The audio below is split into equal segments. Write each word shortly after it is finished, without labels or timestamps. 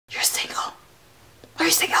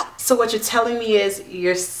you single? So what you're telling me is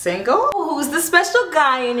you're single? Who's the special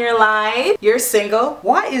guy in your life? You're single?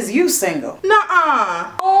 Why is you single?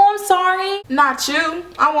 Nuh-uh. Oh, I'm sorry. Not you.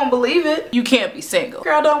 I won't believe it. You can't be single.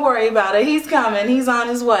 Girl, don't worry about it. He's coming. He's on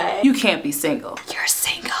his way. You can't be single. You're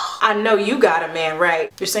single. I know you got a man,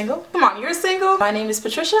 right? You're single? Come on, you're single? My name is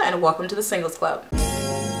Patricia and welcome to the Singles Club.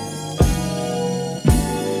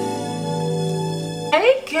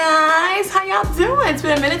 Hey guys, how y'all doing? It's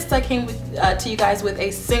been a minute since I came to you guys with a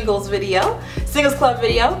singles club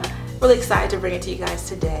video. Really excited to bring it to you guys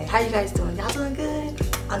today. How you guys doing? Y'all doing good?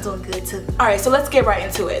 I'm doing good too. Alright, so let's get right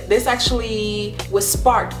into it. This actually was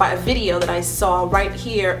sparked by a video that I saw right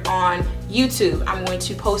here on YouTube. I'm going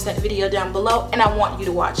to post that video down below and I want you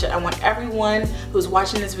to watch it. I want everyone who's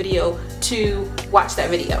watching this video to watch that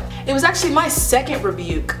video. It was actually my second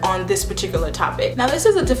rebuke on this particular topic. Now this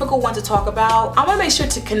is a difficult one to talk about. I want to make sure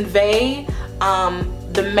to convey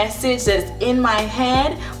the message that's in my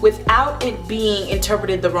head without it being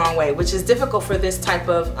interpreted the wrong way, which is difficult for this type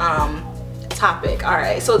of topic.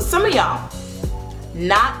 Alright, so some of y'all,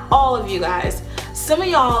 not all of you guys, some of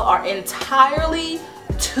y'all are entirely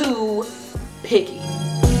too picky.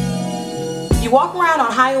 You walk around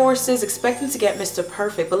on high horses expecting to get Mr.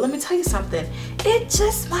 Perfect, but let me tell you something, it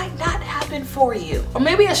just might not happen for you. Or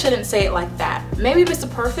maybe I shouldn't say it like that. Maybe Mr.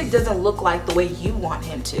 Perfect doesn't look like the way you want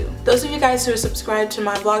him to. Those of you guys who are subscribed to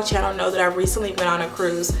my vlog channel know that I recently went on a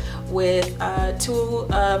cruise with two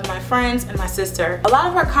of my friends and my sister. A lot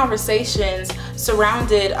of our conversations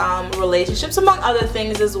surrounded relationships, among other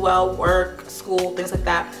things as well, work, school, things like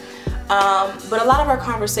that. But a lot of our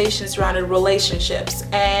conversations surrounded relationships,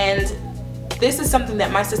 and this is something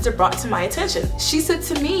that my sister brought to my attention. She said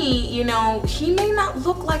to me, you know, he may not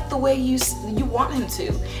look like the way you want him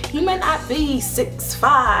to. He may not be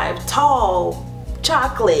 6'5", tall,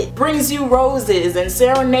 chocolate, brings you roses and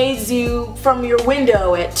serenades you from your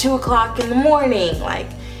window at 2 o'clock in the morning. Like,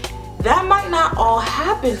 that might not all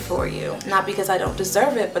happen for you. Not because I don't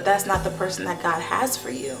deserve it, but that's not the person that God has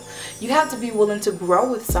for you. You have to be willing to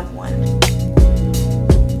grow with someone.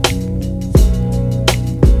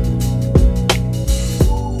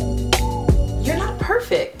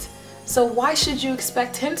 Perfect. So why should you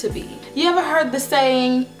expect him to be? You ever heard the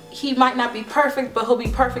saying, he might not be perfect, but he'll be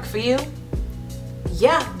perfect for you?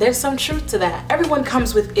 Yeah, there's some truth to that. Everyone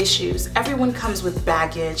comes with issues. Everyone comes with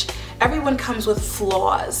baggage. Everyone comes with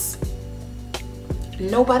flaws.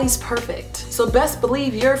 Nobody's perfect. So best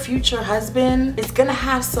believe your future husband is gonna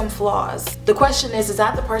have some flaws. The question is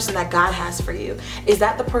that the person that God has for you? Is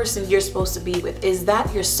that the person you're supposed to be with? Is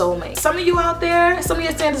that your soulmate? Some of you out there, some of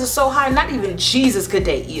your standards are so high, not even Jesus could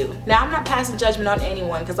date you. Now, I'm not passing judgment on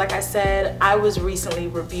anyone because like I said, I was recently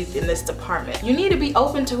rebuked in this department. You need to be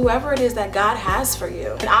open to whoever it is that God has for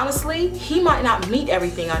you. And honestly, he might not meet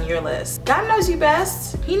everything on your list. God knows you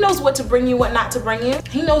best. He knows what to bring you, what not to bring you.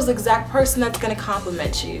 He knows the exact person that's gonna compliment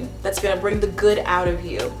you, that's gonna bring the good out of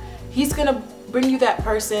you. He's gonna bring you that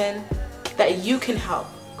person that you can help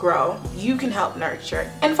grow, you can help nurture,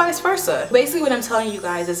 and vice versa. Basically what I'm telling you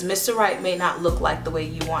guys is Mr. Right may not look like the way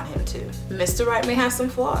you want him to. Mr. Right may have some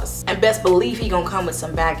flaws, and best believe he gonna come with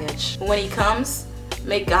some baggage. But when he comes,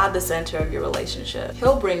 make God the center of your relationship.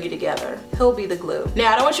 He'll bring you together. He'll be the glue.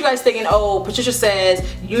 Now, I don't want you guys thinking, oh, Patricia says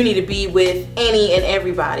you need to be with any and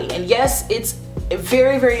everybody. And yes, it's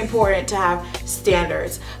very, very important to have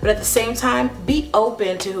standards, but at the same time, be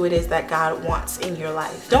open to who it is that God wants in your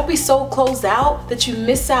life. Don't be so closed out that you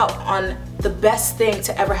miss out on the best thing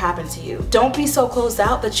to ever happen to you. Don't be so closed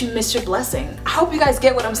out that you miss your blessing. I hope you guys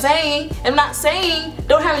get what I'm saying. I'm not saying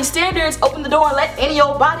don't have any standards, open the door and let any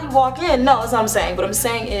old body walk in. No, that's what I'm saying. What I'm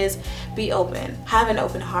saying is be open, have an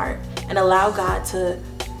open heart, and allow God to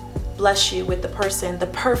bless you with the person, the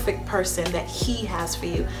perfect person that he has for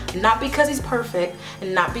you. Not because he's perfect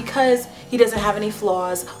and not because he doesn't have any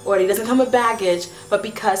flaws or he doesn't come with baggage, but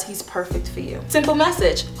because he's perfect for you. Simple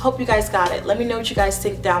message. Hope you guys got it. Let me know what you guys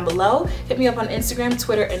think down below. Hit me up on Instagram,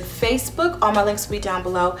 Twitter, and Facebook. All my links will be down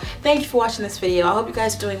below. Thank you for watching this video. I hope you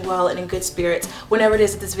guys are doing well and in good spirits whenever it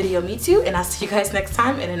is that this video meets you, and I'll see you guys next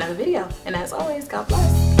time in another video. And as always, God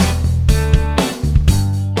bless.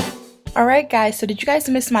 Alright guys, so did you guys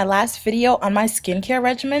miss my last video on my skincare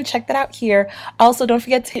regimen? Check that out here. Also, don't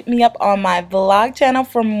forget to hit me up on my vlog channel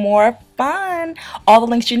for more fun. All the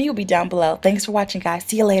links you need will be down below. Thanks for watching guys.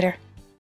 See you later.